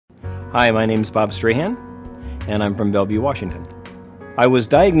Hi, my name is Bob Strahan, and I'm from Bellevue, Washington. I was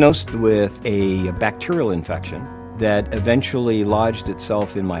diagnosed with a bacterial infection that eventually lodged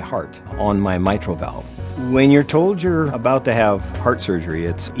itself in my heart on my mitral valve. When you're told you're about to have heart surgery,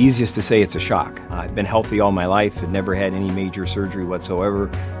 it's easiest to say it's a shock. I've been healthy all my life, had never had any major surgery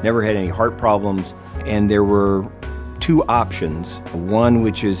whatsoever, never had any heart problems, and there were two options. One,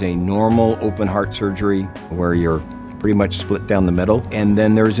 which is a normal open heart surgery where you're pretty much split down the middle, and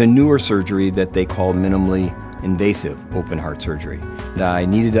then there's a newer surgery that they call minimally invasive open heart surgery. I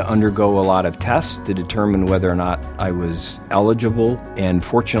needed to undergo a lot of tests to determine whether or not I was eligible, and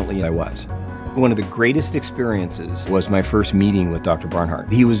fortunately I was. One of the greatest experiences was my first meeting with Dr. Barnhart.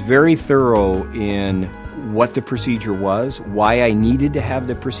 He was very thorough in what the procedure was, why I needed to have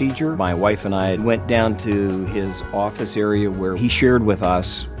the procedure. My wife and I went down to his office area where he shared with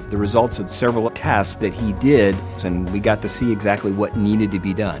us the results of several tests that he did, and we got to see exactly what needed to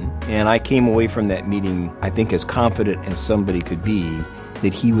be done. And I came away from that meeting, I think, as confident as somebody could be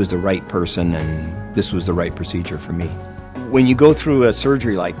that he was the right person and this was the right procedure for me. When you go through a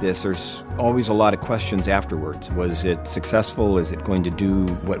surgery like this, there's always a lot of questions afterwards. Was it successful? Is it going to do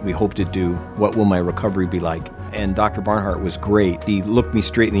what we hoped it do? What will my recovery be like? And Dr. Barnhart was great. He looked me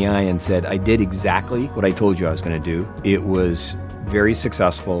straight in the eye and said, I did exactly what I told you I was going to do. It was very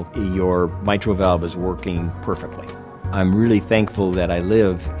successful. Your mitral valve is working perfectly. I'm really thankful that I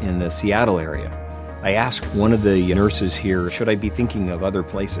live in the Seattle area. I asked one of the nurses here, should I be thinking of other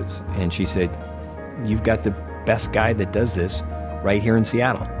places? And she said, you've got the best guy that does this right here in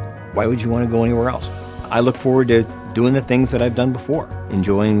Seattle. Why would you want to go anywhere else? I look forward to doing the things that I've done before,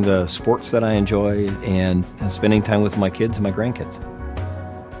 enjoying the sports that I enjoy and spending time with my kids and my grandkids.